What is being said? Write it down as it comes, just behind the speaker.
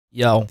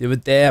Yo, the other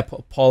day I put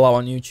a poll out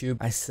on YouTube.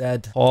 I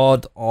said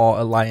Horde or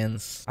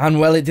Alliance. And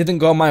well, it didn't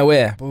go my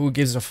way. But who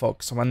gives a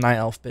fuck? So I'm a Night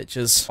Elf,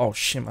 bitches. Oh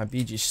shit, my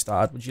BG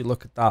started. Would you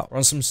look at that? We're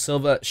on some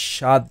Silver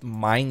Shard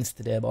Mines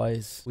today,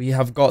 boys. We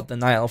have got the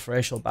Night Elf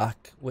racial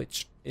back,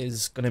 which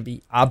is gonna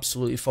be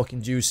absolutely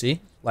fucking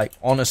juicy. Like,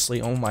 honestly,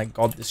 oh my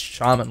god, this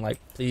shaman, like,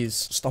 please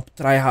stop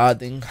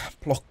tryharding.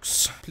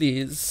 Plucks,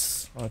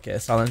 please. Okay,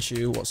 silence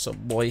you. What's up,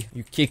 boy?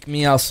 You kick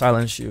me, I'll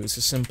silence you. It's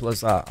as simple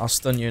as that. I'll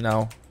stun you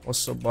now.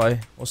 What's up,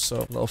 boy? What's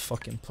up, little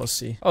fucking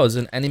pussy? Oh, there's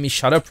an enemy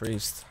Shadow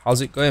Priest. How's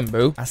it going,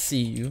 boo? I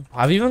see you.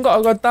 I've even got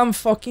a goddamn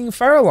fucking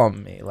feral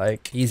on me.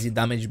 Like, easy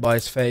damage,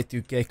 boys.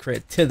 32k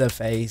crit to the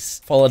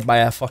face, followed by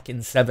a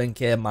fucking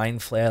 7k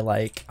mind flare.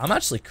 Like, I'm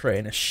actually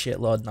creating a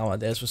shitload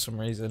nowadays for some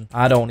reason.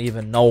 I don't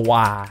even know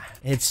why.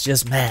 It's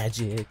just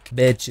magic,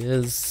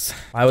 bitches.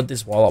 Why would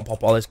this warlock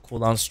pop all his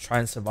cooldowns to try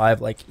and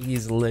survive? Like,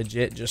 he's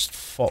legit just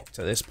fucked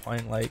at this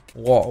point. Like,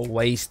 what a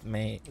waste,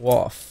 mate.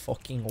 What a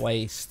fucking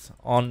waste.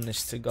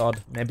 Honest to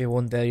God, maybe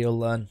one day you'll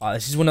learn. Oh,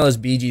 this is one of those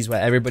BGs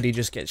where everybody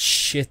just gets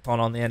shit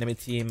on the enemy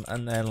team,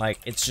 and then like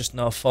it's just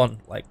no fun,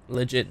 like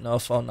legit no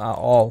fun at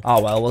all.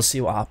 Oh well, we'll see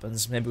what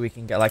happens. Maybe we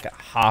can get like a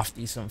half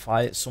decent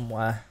fight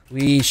somewhere.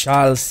 We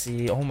shall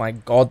see. Oh my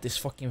god, this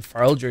fucking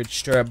feral druid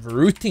straight up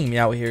rooting me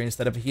out here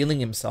instead of healing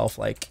himself.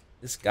 Like,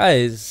 this guy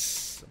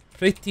is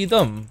pretty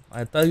dumb.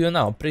 I tell you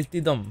now,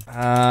 pretty dumb.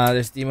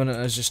 This demon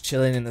is just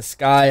chilling in the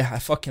sky. I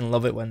fucking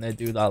love it when they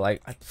do that.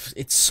 Like,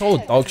 it's so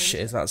dog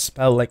shit is that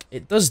spell. Like,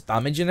 it does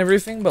damage and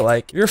everything, but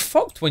like, you're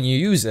fucked when you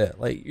use it.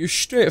 Like, you're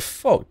straight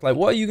fucked. Like,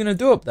 what are you gonna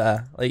do up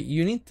there? Like,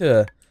 you need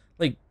to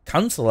like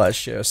cancel that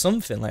shit or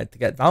something, like, to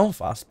get down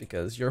fast,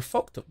 because you're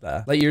fucked up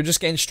there. Like, you're just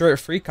getting straight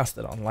free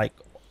casted on, like,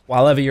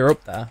 while ever you're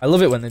up there. I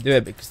love it when they do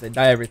it because they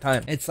die every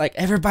time. It's like,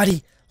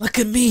 everybody, look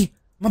at me.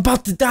 I'm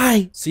about to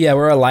die. So yeah,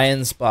 we're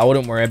Alliance, but I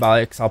wouldn't worry about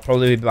it because I'll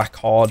probably be back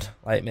Horde,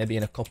 like maybe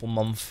in a couple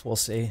months. We'll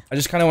see. I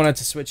just kind of wanted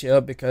to switch it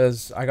up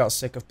because I got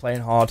sick of playing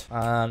Horde,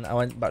 and I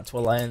went back to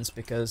Alliance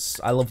because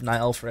I love Night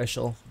Elf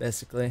racial,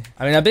 basically.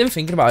 I mean, I've been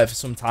thinking about it for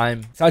some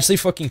time. It's actually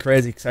fucking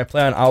crazy because I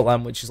play on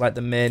Outland, which is like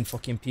the main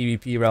fucking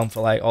PvP realm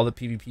for like all the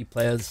PvP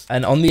players.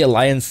 And on the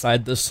Alliance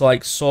side, there's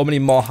like so many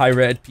more high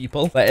rated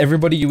people. Like,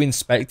 everybody you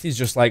inspect is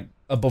just like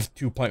above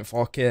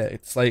 2.4k.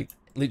 It's like,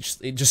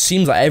 it just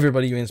seems like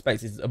everybody you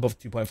inspect is above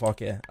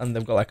 2.4k, and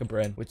they've got like a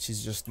brain, which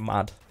is just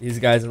mad. These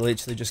guys are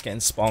literally just getting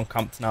spawn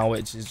camped now,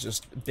 which is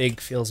just big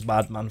feels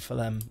bad, man, for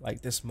them.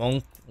 Like, this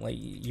monk, like,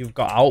 you've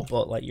got out,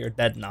 but like, you're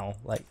dead now,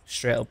 like,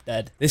 straight up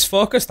dead. This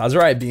focused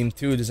Azurite beam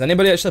too. Does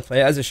anybody actually play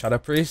it as a Shadow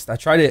Priest? I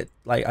tried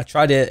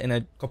it in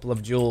a couple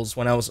of duels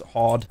when I was at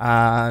Horde,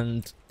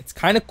 and it's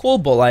kind of cool,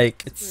 but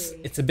like,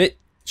 it's a bit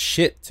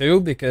shit too,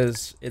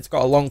 because it's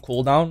got a long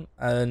cooldown,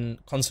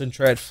 and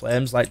concentrated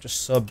flames like just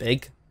so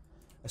big.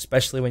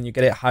 Especially when you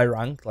get it high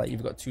rank, like,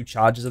 you've got 2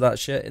 charges of that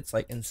shit. It's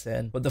like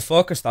insane. But the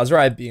focused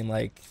Azurite beam,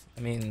 like,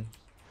 I mean,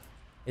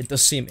 it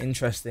does seem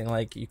interesting.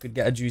 Like, you could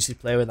get a juicy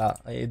play with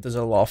that. Like, it does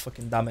a lot of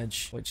fucking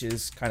damage, which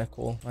is kind of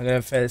cool. I'm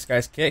gonna fail this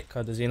guy's kick,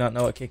 or does he not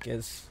know what kick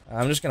is?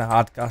 I'm just gonna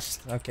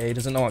hardcast. Okay, he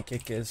doesn't know what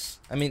kick is.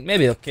 I mean,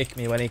 maybe he'll kick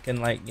me when he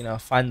can, like, you know,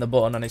 find the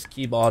button on his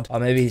keyboard,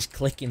 or maybe he's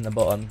clicking the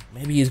button.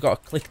 Maybe he's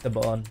got to click the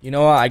button. You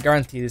know what? I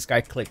guarantee this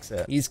guy clicks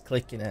it. He's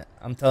clicking it.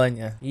 I'm telling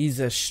you, he's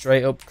a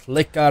straight up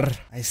clicker.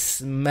 I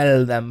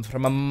smell them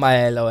from a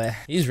mile away.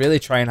 He's really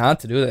trying hard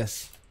to do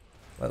this.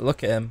 Like,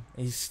 look at him.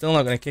 He's still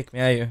not gonna kick me,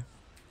 are you?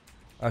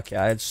 Okay,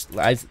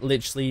 I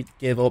literally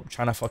gave up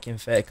trying to fucking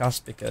fake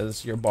cast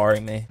because you're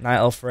boring me. Night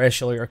Elf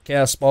racial, you're a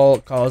chaos ball,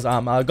 cause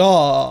I'm a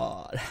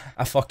god.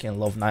 I fucking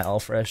love Night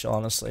Elf racial,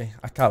 honestly.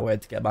 I can't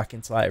wait to get back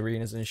into like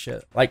arenas and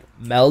shit. Like,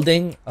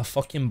 melding a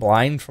fucking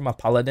blind from a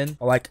paladin,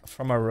 or like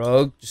from a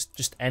rogue,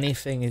 just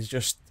anything is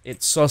just,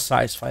 it's so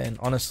satisfying,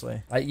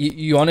 honestly. Like,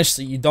 you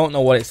honestly, you don't know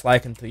what it's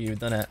like until you've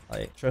done it.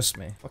 Like, trust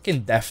me.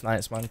 Fucking Death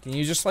Knights, man. Can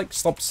you just like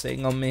stop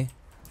sitting on me?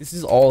 This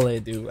is all they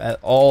do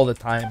all the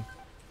time.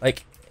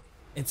 Like,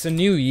 it's a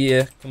new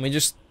year. Can we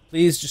just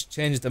please just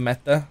change the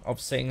meta of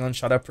sitting on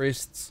Shadow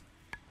Priests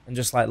and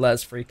just like let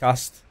us free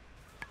cast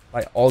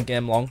like all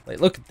game long? Like,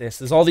 look at this.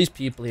 There's all these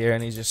people here,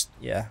 and he's just,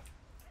 yeah.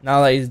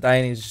 Now that he's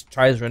dying, he just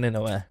tries running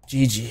away.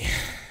 GG.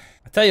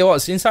 I tell you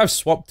what, since I've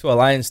swapped to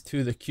Alliance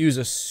 2, the queues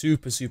are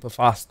super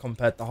fast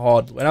compared to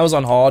Horde. When I was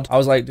on Horde, I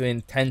was like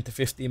doing 10 to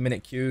 15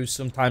 minute queues,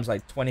 sometimes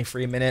like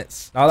 23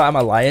 minutes. Now that I'm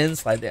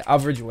Alliance, like, the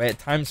average wait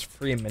time's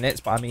 3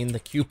 minutes, but I mean, the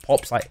queue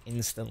pops like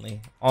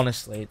instantly.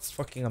 Honestly, it's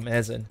fucking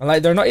amazing. And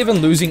like, they're not even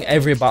losing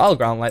every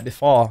battleground like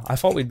before. I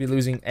thought we'd be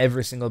losing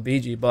every single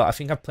BG, but I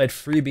think I've played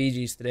 3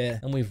 BGs today,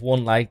 and we've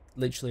won like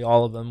literally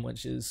all of them,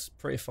 which is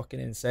pretty fucking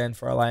insane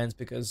for Alliance,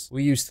 because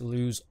we used to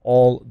lose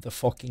all the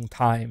fucking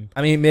time.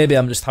 I mean, maybe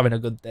I'm just having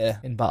a good day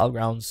in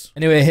Battlegrounds.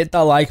 Anyway, hit that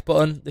like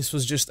button. This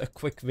was just a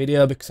quick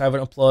video because I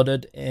haven't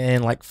uploaded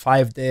in like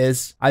 5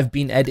 days. I've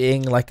been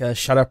editing like a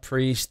Shadow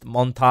Priest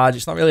montage.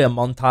 It's not really a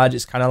montage,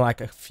 it's kind of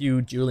like a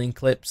few dueling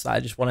clips that I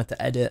just wanted to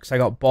edit because I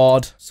got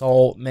bored.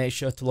 So make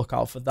sure to look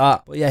out for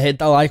that. But yeah, hit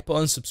that like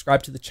button,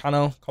 subscribe to the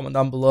channel, comment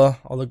down below,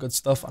 all the good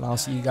stuff, and I'll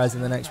see you guys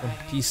in the next one.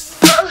 Peace.